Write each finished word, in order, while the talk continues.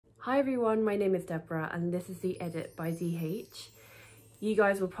Hi everyone, my name is Deborah and this is the Edit by DH. You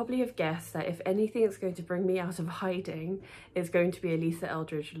guys will probably have guessed that if anything that's going to bring me out of hiding is going to be a Lisa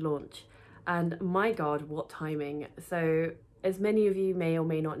Eldridge launch. And my god, what timing. So as many of you may or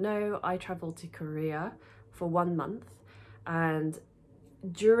may not know, I travelled to Korea for 1 month, and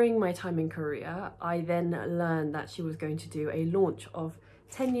during my time in Korea I then learned that she was going to do a launch of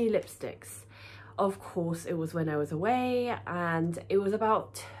 10 new lipsticks. Of course it was when I was away, and it was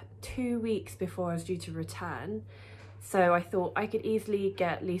about 2 weeks before I was due to return, so I thought I could easily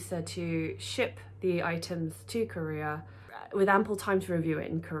get Lisa to ship the items to Korea with ample time to review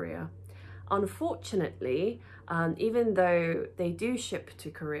it in Korea. Unfortunately, even though they do ship to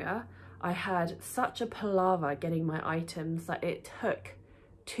Korea, I had such a palaver getting my items that it took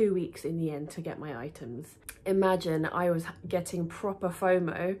 2 weeks in the end to get my items. Imagine I was getting proper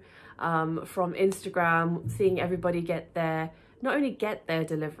FOMO from Instagram, seeing everybody not only get their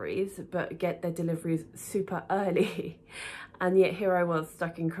deliveries, but get their deliveries super early. And yet here I was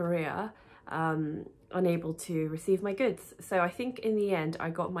stuck in Korea, unable to receive my goods. So I think in the end, I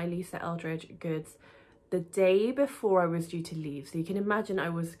got my Lisa Eldridge goods the day before I was due to leave. So you can imagine I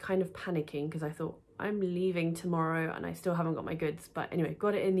was kind of panicking because I thought, I'm leaving tomorrow and I still haven't got my goods. But anyway,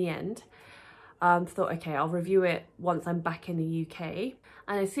 got it in the end. Thought, okay, I'll review it once I'm back in the UK.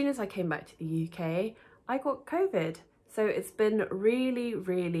 And as soon as I came back to the UK, I got COVID. So it's been really,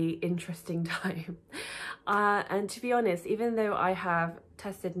 really interesting time. And to be honest, even though I have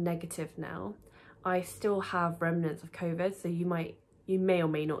tested negative now, I still have remnants of COVID. So you may or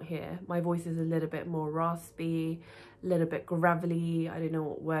may not hear. My voice is a little bit more raspy, a little bit gravelly. I don't know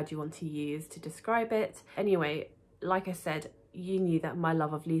what word you want to use to describe it. Anyway, like I said, you knew that my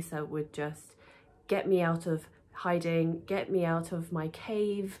love of Lisa would just get me out of hiding, get me out of my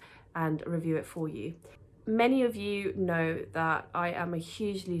cave and review it for you. Many of you know that I am a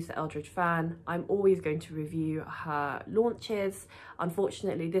huge Lisa Eldridge fan. I'm always going to review her launches.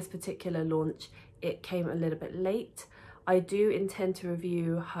 Unfortunately, this particular launch, it came a little bit late. I do intend to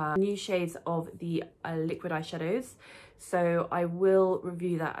review her new shades of the liquid eyeshadows, so I will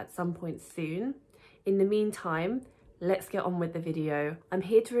review that at some point soon. In the meantime, let's get on with the video. I'm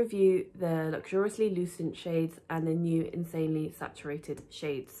here to review the Luxuriously Lucent shades and the new Insanely Saturated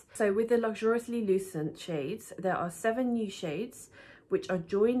shades. So with the Luxuriously Lucent shades, there are 7 new shades which are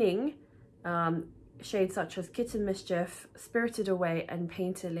joining shades such as Kitten Mischief, Spirited Away and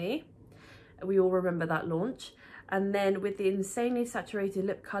𝕊𝕦𝕒𝕚𝕐. We all remember that launch. And then with the Insanely Saturated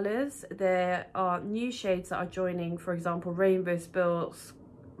lip colours, there are new shades that are joining, for example, Rainbow Spill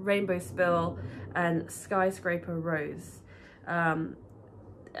and Skyscraper Rose. And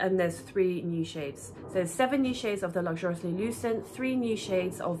there's 3 new shades. So 7 new shades of the Luxuriously Lucent, 3 new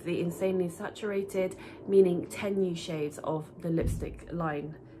shades of the Insanely Saturated, meaning 10 new shades of the lipstick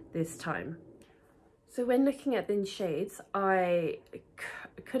line this time. So when looking at the shades, I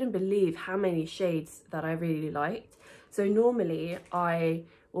couldn't believe how many shades that I really liked. So normally I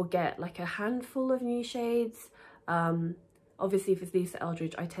will get like a handful of new shades. Obviously if it's Lisa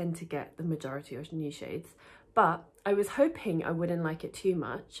Eldridge, I tend to get the majority of new shades, but I was hoping I wouldn't like it too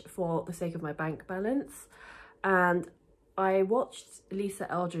much for the sake of my bank balance. And I watched Lisa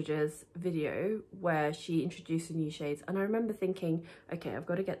Eldridge's video where she introduced the new shades, and I remember thinking, okay, I've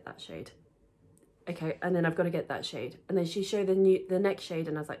got to get that shade. Okay, and then I've got to get that shade, and then she showed the next shade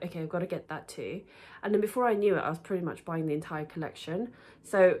and I was like, okay, I've got to get that too. And then before I knew it, I was pretty much buying the entire collection.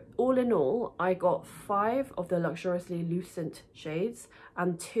 So all in all, I got 5 of the Luxuriously Lucent shades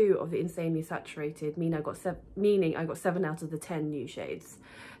and 2 of the Insanely Saturated, meaning I got 7 out of the 10 new shades.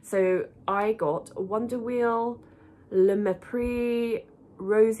 So I got Wonder Wheel, Le Mépris,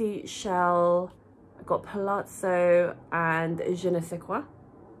 Rosy Shell, I got Palazzo and Je ne sais quoi.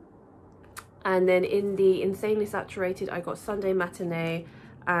 And then in the Insanely Saturated, I got Sunday Matinee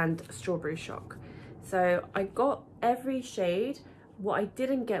and Strawberry Shock. So I got every shade. What I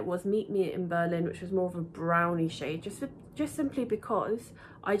didn't get was Meet Me in Berlin, which was more of a brownie shade, just simply because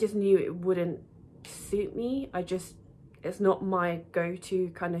I just knew it wouldn't suit me. It's not my go-to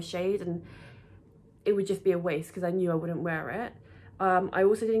kind of shade, and it would just be a waste because I knew I wouldn't wear it. I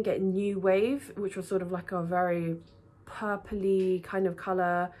also didn't get New Wave, which was sort of like a very purpley kind of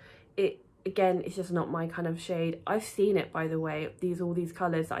colour. Again, it's just not my kind of shade. I've seen it, by the way, all these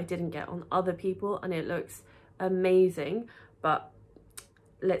colours that I didn't get on other people, and it looks amazing. But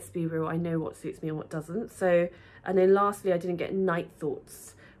let's be real, I know what suits me and what doesn't. So, and then lastly, I didn't get Night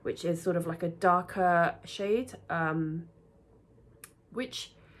Thoughts, which is sort of like a darker shade,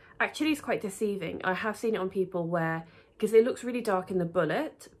 which actually is quite deceiving. I have seen it on people because it looks really dark in the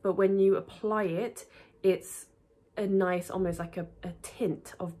bullet, but when you apply it, it's a nice, almost like a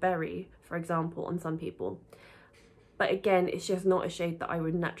tint of berry, for example, on some people. But again, it's just not a shade that I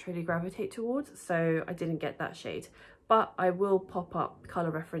would naturally gravitate towards, so I didn't get that shade. But I will pop up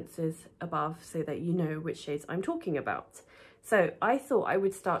colour references above so that you know which shades I'm talking about. So I thought I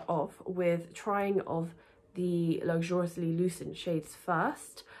would start off with trying of the Luxuriously Lucent shades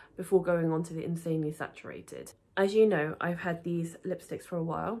first before going on to the Insanely Saturated. As you know, I've had these lipsticks for a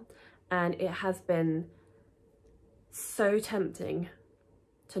while and it has been so tempting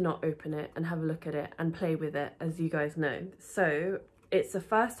to not open it and have a look at it and play with it, as you guys know. So it's the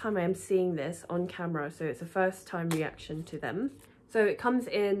first time I am seeing this on camera, so it's a first time reaction to them. So it comes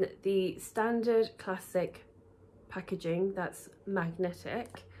in the standard classic packaging that's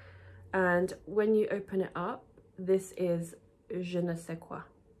magnetic, and when you open it up, this is je ne sais quoi.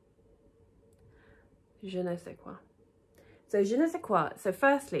 Je ne sais quoi. So je ne sais quoi, so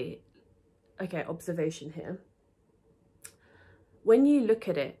firstly, okay, observation here. When you look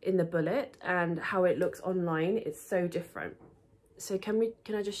at it in the bullet and how it looks online, it's so different. So can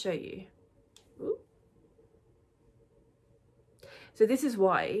I just show you? Ooh. So this is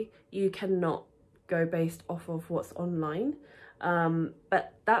why you cannot go based off of what's online.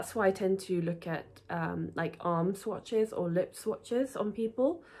 But that's why I tend to look at like arm swatches or lip swatches on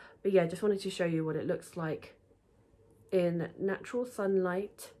people. But yeah, just wanted to show you what it looks like in natural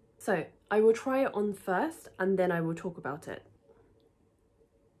sunlight. So I will try it on first and then I will talk about it.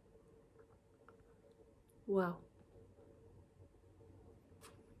 Wow.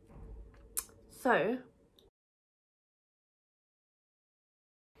 So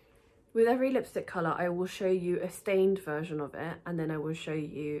with every lipstick colour, I will show you a stained version of it and then I will show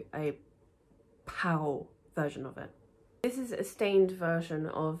you a 𝕊𝕐 version of it. This is a stained version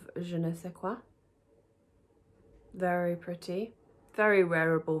of je ne sais quoi. Very pretty, very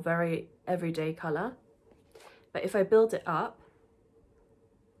wearable, very everyday colour. But if I build it up,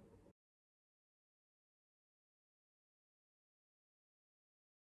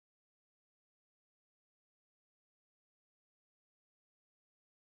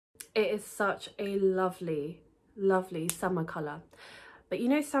 it is such a lovely, lovely summer colour. But you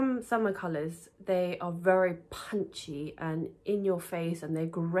know, some summer colours, they are very punchy and in your face, and they're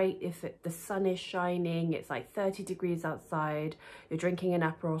great if the sun is shining, it's like 30 degrees outside, you're drinking an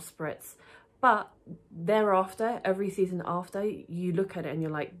Aperol Spritz. But thereafter, every season after, you look at it and you're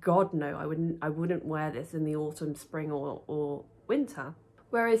like, God no, I wouldn't wear this in the autumn, spring or winter.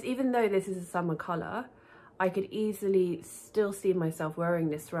 Whereas even though this is a summer colour, I could easily still see myself wearing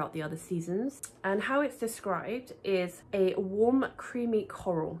this throughout the other seasons. And how it's described is a warm, creamy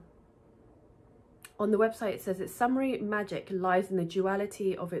coral. On the website it says its summery magic lies in the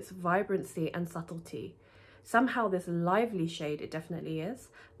duality of its vibrancy and subtlety. Somehow this lively shade, it definitely is,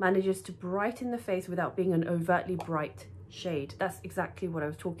 manages to brighten the face without being an overtly bright shade. That's exactly what I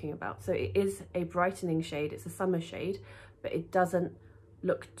was talking about. So it is a brightening shade, it's a summer shade, but it doesn't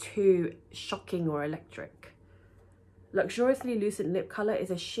look too shocking or electric. Luxuriously Lucent lip colour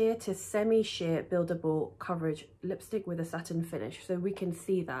is a sheer to semi-sheer buildable coverage lipstick with a satin finish. So we can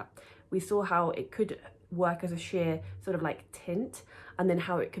see that. We saw how it could work as a sheer sort of like tint, and then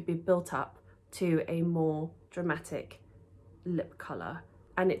how it could be built up to a more dramatic lip colour.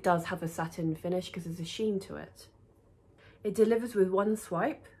 And it does have a satin finish because there's a sheen to it. It delivers with one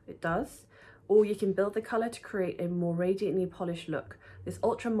swipe, it does, or you can build the colour to create a more radiantly polished look. This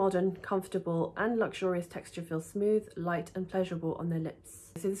ultra-modern, comfortable and luxurious texture feels smooth, light and pleasurable on the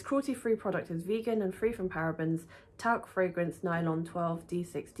lips. So this cruelty-free product is vegan and free from parabens, talc, fragrance, nylon, 12,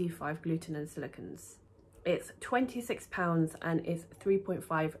 D6, D5, gluten and silicons. It's £26 and it's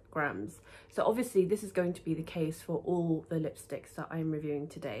 3.5 grams. So obviously this is going to be the case for all the lipsticks that I'm reviewing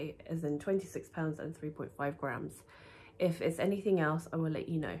today, as in £26 and 3.5 grams. If it's anything else, I will let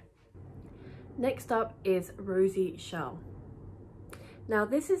you know. Next up is Rosy Shell. Now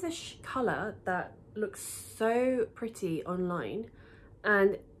this is a colour that looks so pretty online,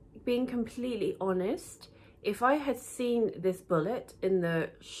 and being completely honest, if I had seen this bullet in the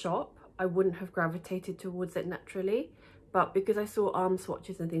shop, I wouldn't have gravitated towards it naturally, but because I saw arm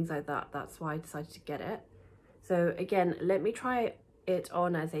swatches and things like that, that's why I decided to get it. So again, let me try it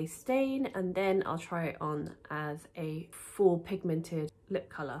on as a stain and then I'll try it on as a full pigmented lip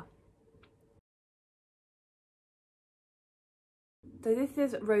colour. So this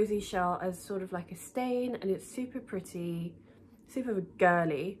is Rosy Shell as sort of like a stain, and it's super pretty, super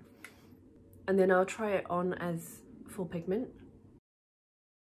girly. And then I'll try it on as full pigment.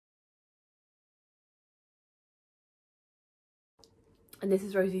 And this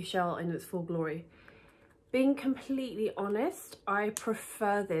is Rosy Shell in its full glory. Being completely honest, I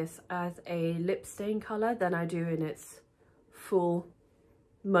prefer this as a lip stain colour than I do in its full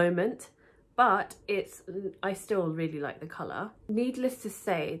moment, but I still really like the colour. Needless to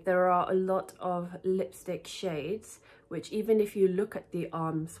say, there are a lot of lipstick shades which, even if you look at the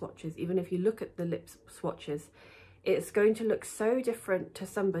arm swatches, even if you look at the lip swatches, it's going to look so different to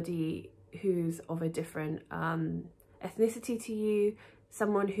somebody who's of a different ethnicity to you,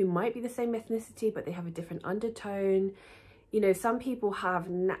 someone who might be the same ethnicity but they have a different undertone. You know, some people have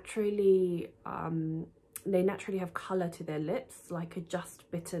naturally they naturally have colour to their lips, like a just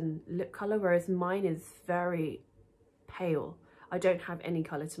bitten lip colour, whereas mine is very pale. I don't have any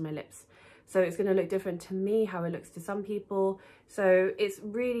colour to my lips, so it's going to look different to me how it looks to some people. So it's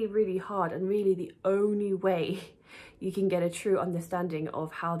really, really hard, and really the only way you can get a true understanding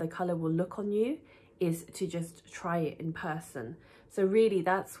of how the colour will look on you is to just try it in person. So really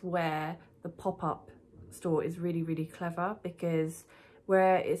that's where the pop-up store is really, really clever, because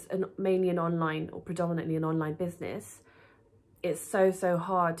where it's mainly an online or predominantly an online business, it's so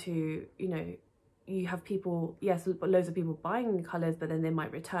hard to, you know, you have people, yes, loads of people buying the colours, but then they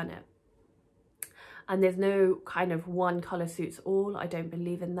might return it. And there's no kind of one colour suits all. I don't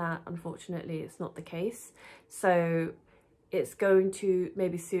believe in that. Unfortunately, it's not the case. So it's going to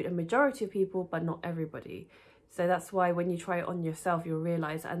maybe suit a majority of people, but not everybody. So that's why when you try it on yourself, you'll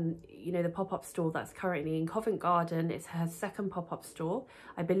realise. And you know, the pop-up store that's currently in Covent Garden, it's her second pop-up store.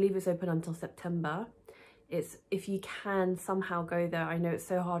 I believe it's open until September. It's, if you can somehow go there, I know it's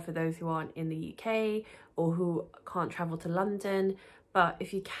so hard for those who aren't in the UK or who can't travel to London, but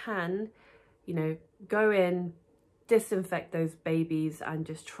if you can, you know, go in, disinfect those babies and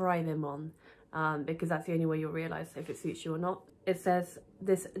just try them on, because that's the only way you'll realise if it suits you or not. It says,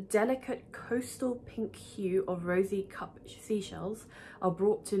 this delicate coastal pink hue of rosy cup seashells are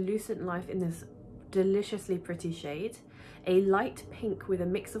brought to lucent life in this deliciously pretty shade. A light pink with a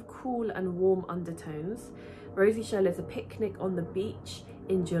mix of cool and warm undertones. Rosy shell is a picnic on the beach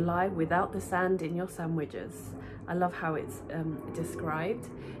in July without the sand in your sandwiches. I love how it's described.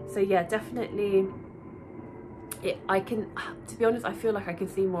 So yeah, definitely, to be honest, I feel like I can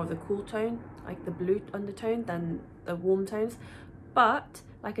see more of the cool tone, like the blue undertone, than the warm tones. But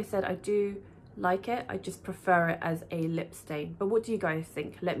like I said, I do like it. I just prefer it as a lip stain. But what do you guys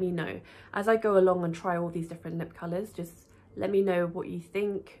think? Let me know. As I go along and try all these different lip colours, just let me know what you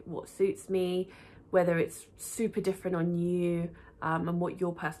think, what suits me, whether it's super different on you, and what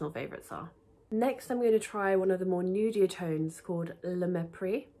your personal favourites are. Next, I'm going to try one of the more nudier tones called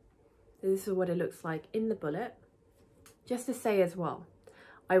𝕊𝕦𝕓𝕤𝕗. This is what it looks like in the bullet. Just to say as well,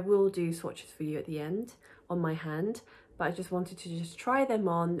 I will do swatches for you at the end on my hand, but I just wanted to just try them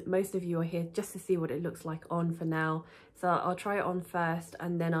on. Most of you are here just to see what it looks like on for now. So I'll try it on first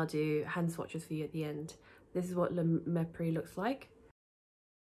and then I'll do hand swatches for you at the end. This is what 𝕊𝕦𝕓𝕤𝕗 looks like.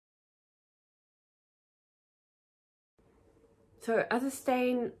 So as a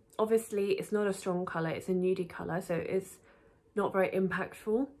stain, obviously it's not a strong colour, it's a nudie colour, so it's not very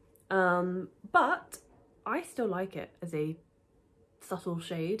impactful. But I still like it as a subtle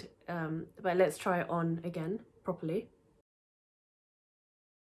shade. But let's try it on again properly.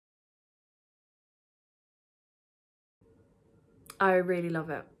 I really love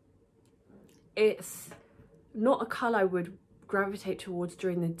it. It's not a colour I would gravitate towards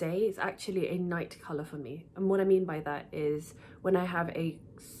during the day. It's actually a night colour for me. And what I mean by that is when I have a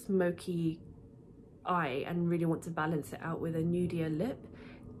smoky eye and really want to balance it out with a nudier lip,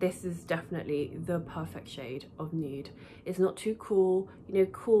 this is definitely the perfect shade of nude. It's not too cool. You know,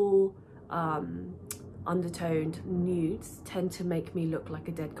 cool undertoned nudes tend to make me look like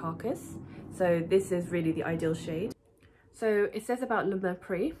a dead carcass. So this is really the ideal shade. So it says about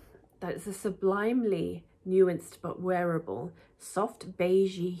𝕊𝕦𝕓𝕤𝕗 that it's a sublimely nuanced but wearable, soft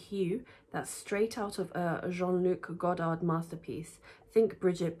beigey hue that's straight out of a Jean-Luc Godard masterpiece. Think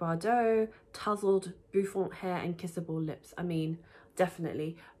Brigitte Bardot, tousled bouffant hair and kissable lips. I mean,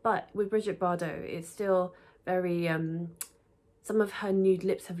 definitely. But with Brigitte Bardot, it's still very, some of her nude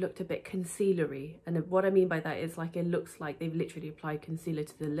lips have looked a bit concealery. And what I mean by that is, like, it looks like they've literally applied concealer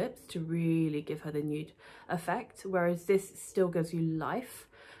to the lips to really give her the nude effect. Whereas this still gives you life.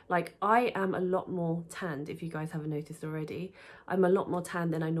 Like, I am a lot more tanned, if you guys haven't noticed already. I'm a lot more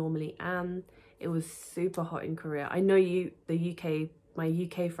tanned than I normally am. It was super hot in Korea. I know my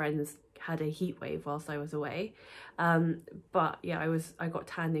UK friends had a heat wave whilst I was away. But yeah, I got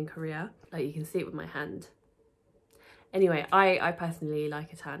tanned in Korea. Like, you can see it with my hand. Anyway, I personally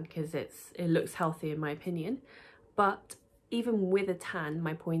like a tan because it looks healthy in my opinion. But even with a tan,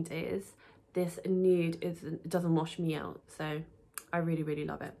 my point is this nude doesn't wash me out. So I really, really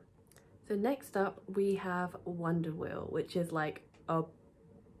love it. So next up we have Wonder Wheel, which is like a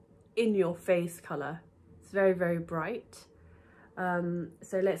in your face colour. It's very, very bright.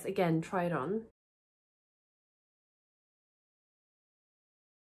 So let's again try it on.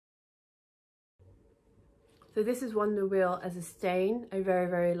 So this is Wonder Wheel as a stain, a very,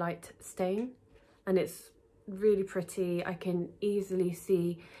 very light stain, and it's really pretty. I can easily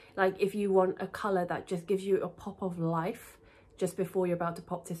see, like, if you want a colour that just gives you a pop of life just before you're about to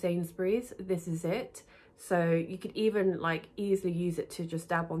pop to Sainsbury's, this is it. So you could even like easily use it to just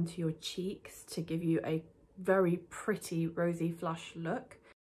dab onto your cheeks to give you a very pretty rosy flush look.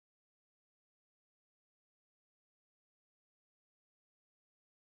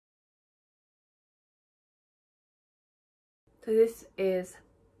 So this is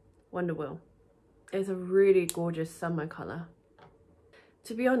Wonder Wheel. It's a really gorgeous summer colour.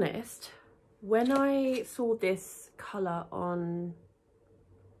 To be honest, when I saw this colour online,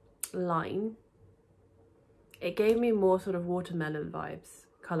 it gave me more sort of watermelon vibes,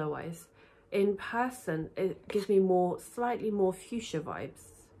 colour-wise. In person, it gives me slightly more fuchsia vibes.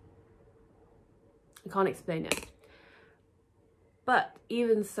 I can't explain it. But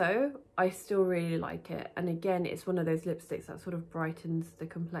even so, I still really like it. And again, it's one of those lipsticks that sort of brightens the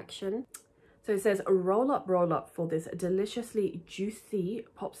complexion. So it says, roll up for this deliciously juicy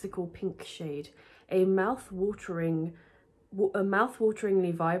popsicle pink shade. A mouth-wateringly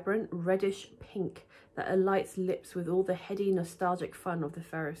vibrant reddish pink that alights lips with all the heady nostalgic fun of the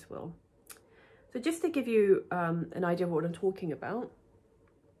Ferris wheel. So just to give you an idea of what I'm talking about,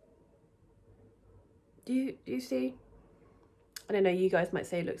 do you see? I don't know, you guys might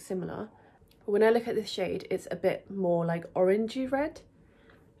say it looks similar. But when I look at this shade, it's a bit more like orangey red,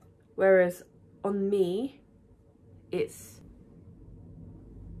 whereas on me,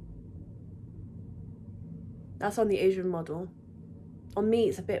 that's on the Asian model. On me,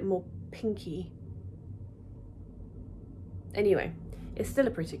 it's a bit more pinky. Anyway, it's still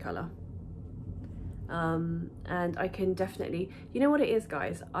a pretty colour. And I can definitely, you know what it is,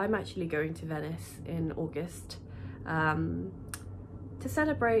 guys? I'm actually going to Venice in August to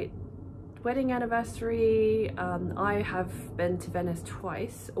celebrate wedding anniversary. I have been to Venice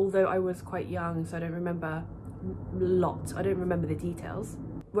twice, although I was quite young, so I don't remember a lot. I don't remember the details.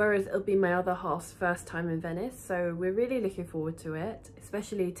 Whereas it'll be my other half's first time in Venice, so we're really looking forward to it,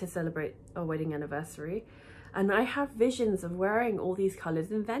 especially to celebrate our wedding anniversary. And I have visions of wearing all these colours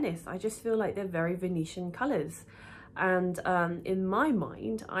in Venice. I just feel like they're very Venetian colours. And in my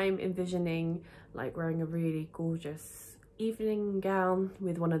mind, I'm envisioning like wearing a really gorgeous evening gown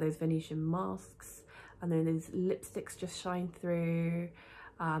with one of those Venetian masks, and then these lipsticks just shine through.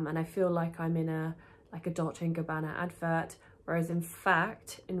 And I feel like I'm in a Dolce & Gabbana advert. Whereas in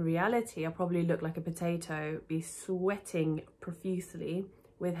fact, in reality, I'll probably look like a potato, be sweating profusely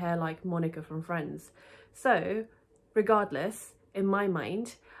with hair like Monica from Friends. So regardless, in my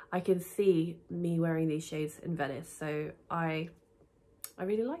mind, I can see me wearing these shades in Venice. So I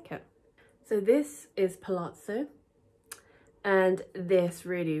really like it. So this is Palazzo. And this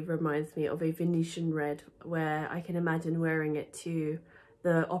really reminds me of a Venetian red, where I can imagine wearing it to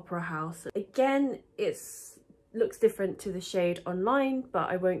the opera house. Again, looks different to the shade online, but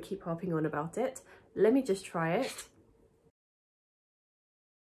I won't keep harping on about it. Let me just try it.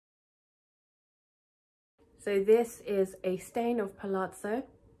 So this is a stain of Palazzo,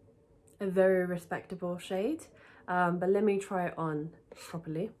 a very respectable shade, but let me try it on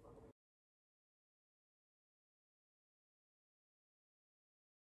properly.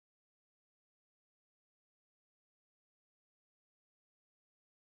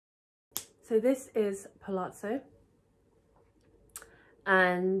 So this is Palazzo,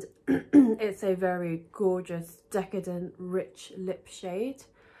 and it's a very gorgeous, decadent, rich lip shade.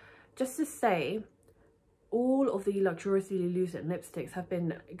 Just to say, all of the Luxuriously Lucent lipsticks have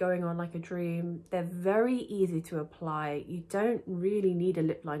been going on like a dream. They're very easy to apply. You don't really need a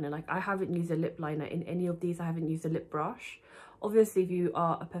lip liner. Like, I haven't used a lip liner in any of these. I haven't used a lip brush. Obviously, if you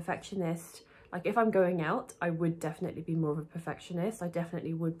are a perfectionist, like if I'm going out, I would definitely be more of a perfectionist. I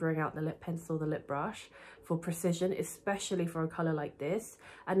definitely would bring out the lip pencil, the lip brush for precision, especially for a colour like this.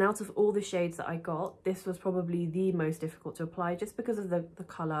 And out of all the shades that I got, this was probably the most difficult to apply just because of the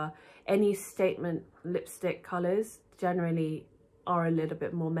colour. Any statement lipstick colours generally are a little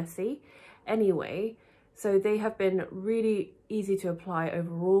bit more messy. Anyway, so they have been really easy to apply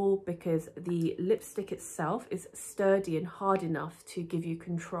overall because the lipstick itself is sturdy and hard enough to give you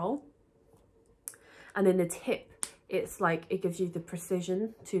control. And then the tip, it's like it gives you the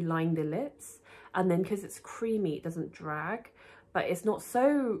precision to line the lips. And then because it's creamy, it doesn't drag, but it's not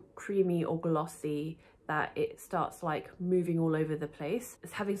so creamy or glossy that it starts like moving all over the place.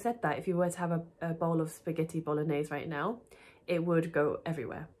 Having said that, if you were to have a bowl of spaghetti bolognese right now, it would go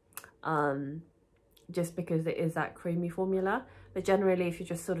everywhere, just because it is that creamy formula. But generally, if you're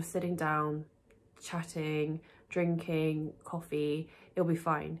just sort of sitting down, chatting, drinking coffee, it'll be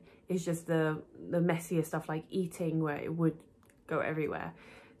fine. It's just the messier stuff like eating where it would go everywhere.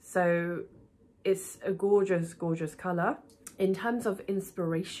 So it's a gorgeous, gorgeous colour. In terms of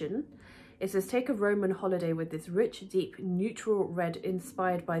inspiration, it says, take a Roman holiday with this rich, deep, neutral red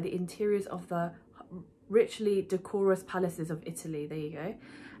inspired by the interiors of the richly decorous palaces of Italy. There you go.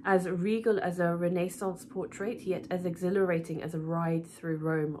 As regal as a Renaissance portrait, yet as exhilarating as a ride through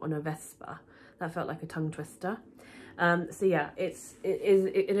Rome on a Vespa. That felt like a tongue twister. So yeah, it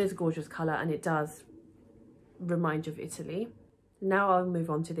is a gorgeous colour, and it does remind you of Italy. Now I'll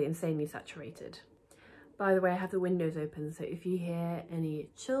move on to the Insanely Saturated. By the way, I have the windows open, so if you hear any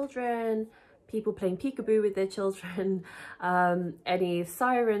children, people playing peekaboo with their children, any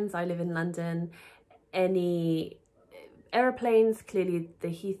sirens, I live in London, any aeroplanes, clearly the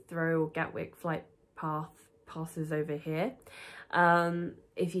Heathrow or Gatwick flight path passes over here.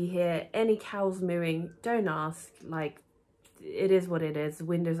 If you hear any cows mooing, don't ask, like, it is what it is.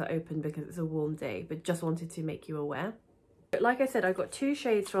 Windows are open because it's a warm day, but just wanted to make you aware. Like I said, I got 2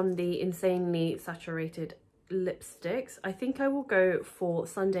 shades from the Insanely Saturated lipsticks. I think I will go for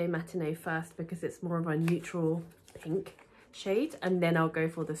Sunday Matinee first because it's more of a neutral pink shade, and then I'll go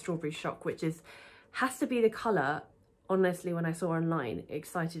for the Strawberry Shock, which has to be the colour, honestly, when I saw online, it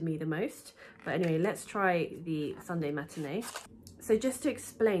excited me the most. But anyway, let's try the Sunday Matinee. So just to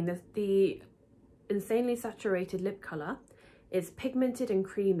explain, the Insanely Saturated lip colour is pigmented and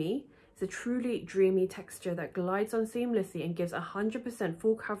creamy. It's a truly dreamy texture that glides on seamlessly and gives 100%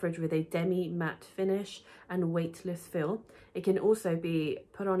 full coverage with a demi-matte finish and weightless feel. It can also be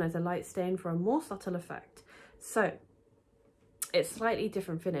put on as a light stain for a more subtle effect. So it's slightly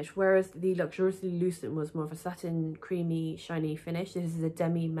different finish, whereas the Luxuriously Lucent was more of a satin, creamy, shiny finish. This is a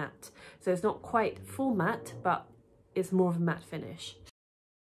demi-matte. So it's not quite full matte, but it's more of a matte finish.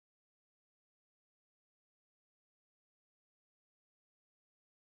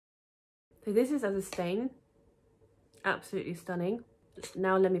 So this is as a stain, absolutely stunning.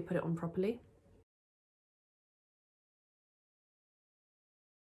 Now let me put it on properly.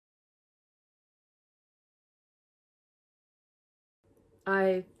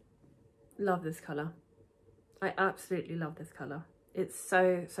 I love this colour. I absolutely love this colour. It's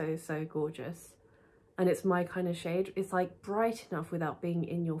so, so, so gorgeous. And it's my kind of shade. It's like bright enough without being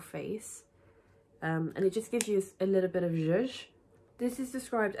in your face. And it just gives you a little bit of zhuzh. This is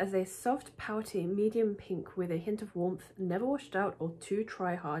described as a soft, pouty, medium pink with a hint of warmth, never washed out or too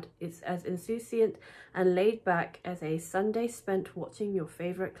try-hard. It's as insouciant and laid back as a Sunday spent watching your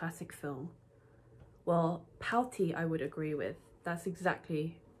favourite classic film. Well, pouty I would agree with. That's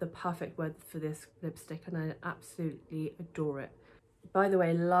exactly the perfect word for this lipstick, and I absolutely adore it. By the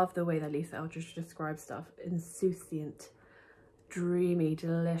way, love the way that Lisa Eldridge describes stuff. Insouciant, dreamy,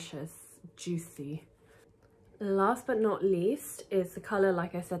 delicious, juicy. Last but not least is the colour,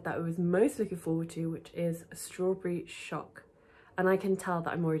 like I said, that I was most looking forward to, which is Strawberry Shock. And I can tell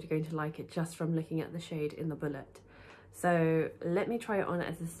that I'm already going to like it just from looking at the shade in the bullet. So let me try it on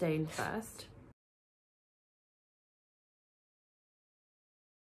as a stain first.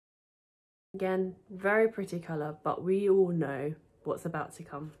 Again, very pretty colour, but we all know what's about to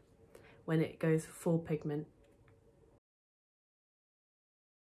come when it goes full pigment.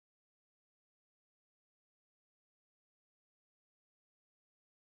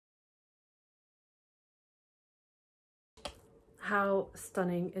 How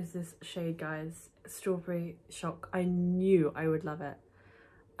stunning is this shade, guys? Strawberry Shock. I knew I would love it.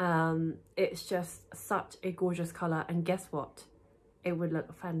 It's just such a gorgeous colour, and guess what? It would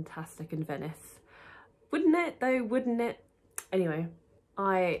look fantastic in Venice. Wouldn't it though? Wouldn't it? Anyway,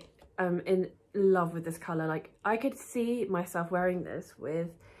 I am in love with this colour. Like, I could see myself wearing this with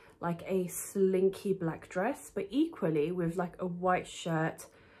like a slinky black dress, but equally with like a white shirt,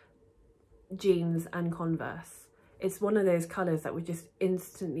 jeans and Converse. It's one of those colours that would just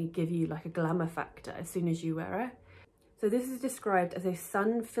instantly give you like a glamour factor as soon as you wear it. So this is described as a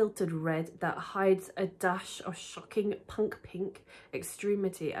sun-filtered red that hides a dash of shocking punk pink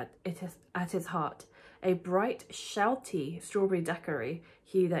extremity at its heart. A bright, shouty strawberry daiquiri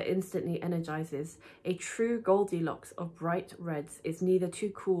hue that instantly energizes. A true Goldilocks of bright reds. It's neither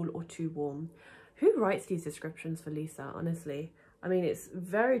too cool or too warm. Who writes these descriptions for Lisa, honestly? I mean, it's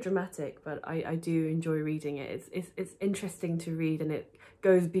very dramatic, but I do enjoy reading it. It's interesting to read, and it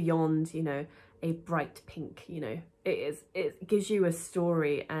goes beyond, you know, a bright pink, you know. It gives you a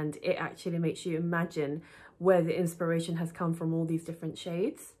story, and it actually makes you imagine where the inspiration has come from, all these different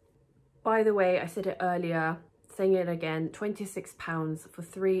shades. By the way, I said it earlier, saying it again, £26 for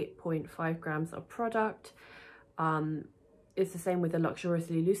 3.5 grams of product. It's the same with the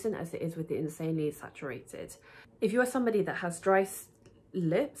Luxuriously Lucent as it is with the Insanely Saturated. If you are somebody that has dry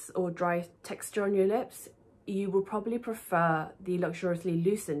lips or dry texture on your lips, you will probably prefer the Luxuriously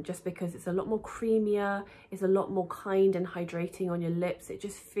Lucent just because it's a lot more creamier, it's a lot more kind and hydrating on your lips. It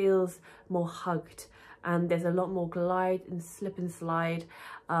just feels more hugged, and there's a lot more glide and slip and slide,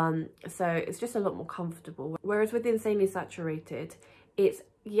 so it's just a lot more comfortable. Whereas with the Insanely Saturated,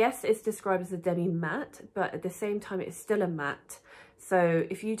 yes, it's described as a demi-matte, but at the same time it's still a matte. So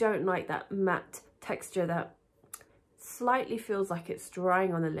if you don't like that matte texture that slightly feels like it's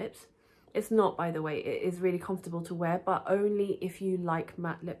drying on the lips, it's not, by the way. It is really comfortable to wear, but only if you like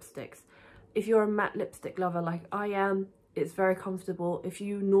matte lipsticks. If you're a matte lipstick lover like I am, it's very comfortable. If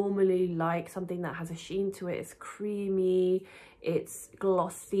you normally like something that has a sheen to it, it's creamy, it's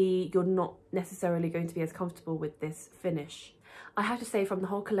glossy, you're not necessarily going to be as comfortable with this finish. I have to say, from the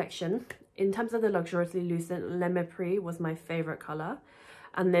whole collection, in terms of the Luxuriously Lucent, 𝕊𝕦𝕓𝕤𝕗 was my favorite color.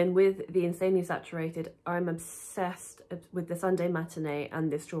 And then with the Insanely Saturated, I'm obsessed with the Sunday Matinee and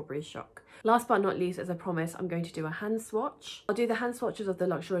the 𝕍𝕚𝕕𝕗𝕗. Last but not least, as I promised, I'm going to do a hand swatch. I'll do the hand swatches of the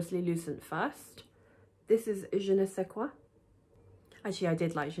Luxuriously Lucent first. This is 𝕍𝕚𝕕𝕗𝕗. Actually, I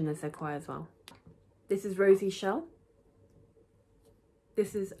did like 𝕍𝕚𝕕𝕗𝕗 as well. This is Rosy Shell.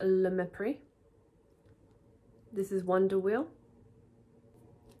 This is 𝕊𝕦𝕓𝕗𝕗. This is Wonder Wheel.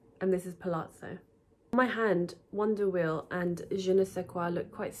 And this is Palazzo. On my hand, Wonder Wheel and 𝕍𝕚𝕕𝕗𝕗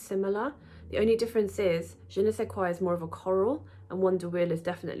look quite similar. The only difference is 𝕍𝕚𝕗𝕗 is more of a coral and Wonder Wheel is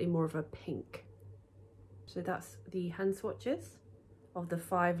definitely more of a pink. So that's the hand swatches of the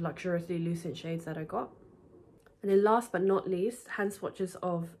 5 Luxuriously Lucent shades that I got. And then last but not least, hand swatches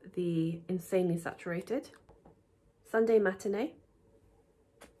of the Insanely Saturated. Sunday Matinee.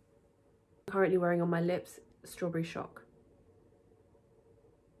 I'm currently wearing on my lips Strawberry Shock.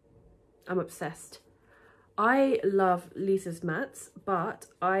 I'm obsessed. I love Lisa's mattes, but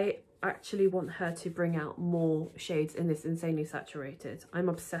I actually want her to bring out more shades in this Insanely Saturated. I'm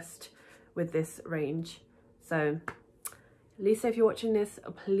obsessed with this range. So Lisa, if you're watching this,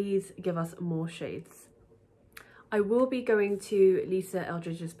 please give us more shades. I will be going to Lisa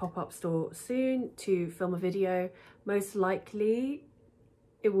Eldridge's pop-up store soon to film a video. Most likely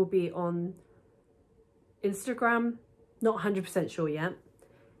it will be on Instagram, not 100% sure yet.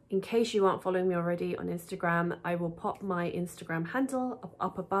 In case you aren't following me already on Instagram, I will pop my Instagram handle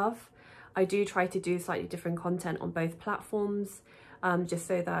up above. I do try to do slightly different content on both platforms, just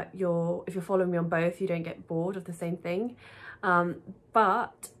so that if you're following me on both, you don't get bored of the same thing.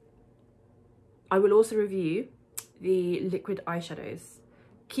 But I will also review the liquid eyeshadows.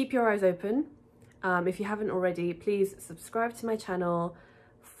 Keep your eyes open. If you haven't already, please subscribe to my channel,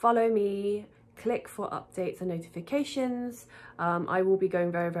 follow me, click for updates and notifications. I will be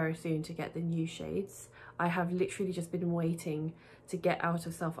going very, very soon to get the new shades. I have literally just been waiting to get out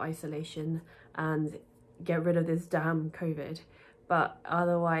of self-isolation and get rid of this damn COVID. But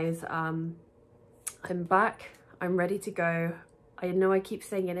otherwise, I'm back. I'm ready to go. I know I keep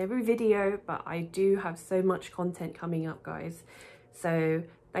saying in every video, but I do have so much content coming up, guys. So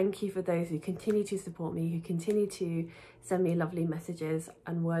thank you for those who continue to support me, who continue to send me lovely messages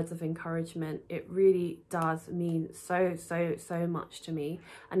and words of encouragement. It really does mean so, so, so much to me.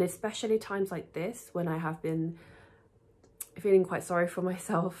 And especially times like this, when I have been feeling quite sorry for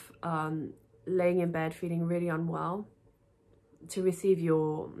myself, laying in bed, feeling really unwell, to receive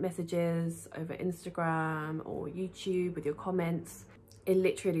your messages over Instagram or YouTube with your comments, it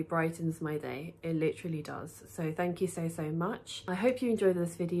literally brightens my day. It literally does. So thank you so, so much. I hope you enjoyed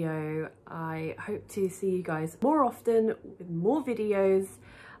this video. I hope to see you guys more often with more videos.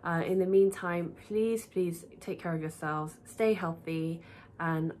 In the meantime, please take care of yourselves, stay healthy,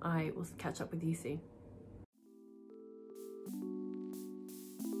 and I will catch up with you soon.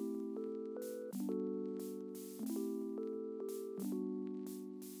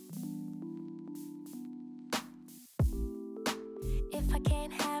 If I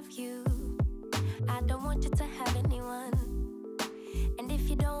can't have you, I don't want you to have it.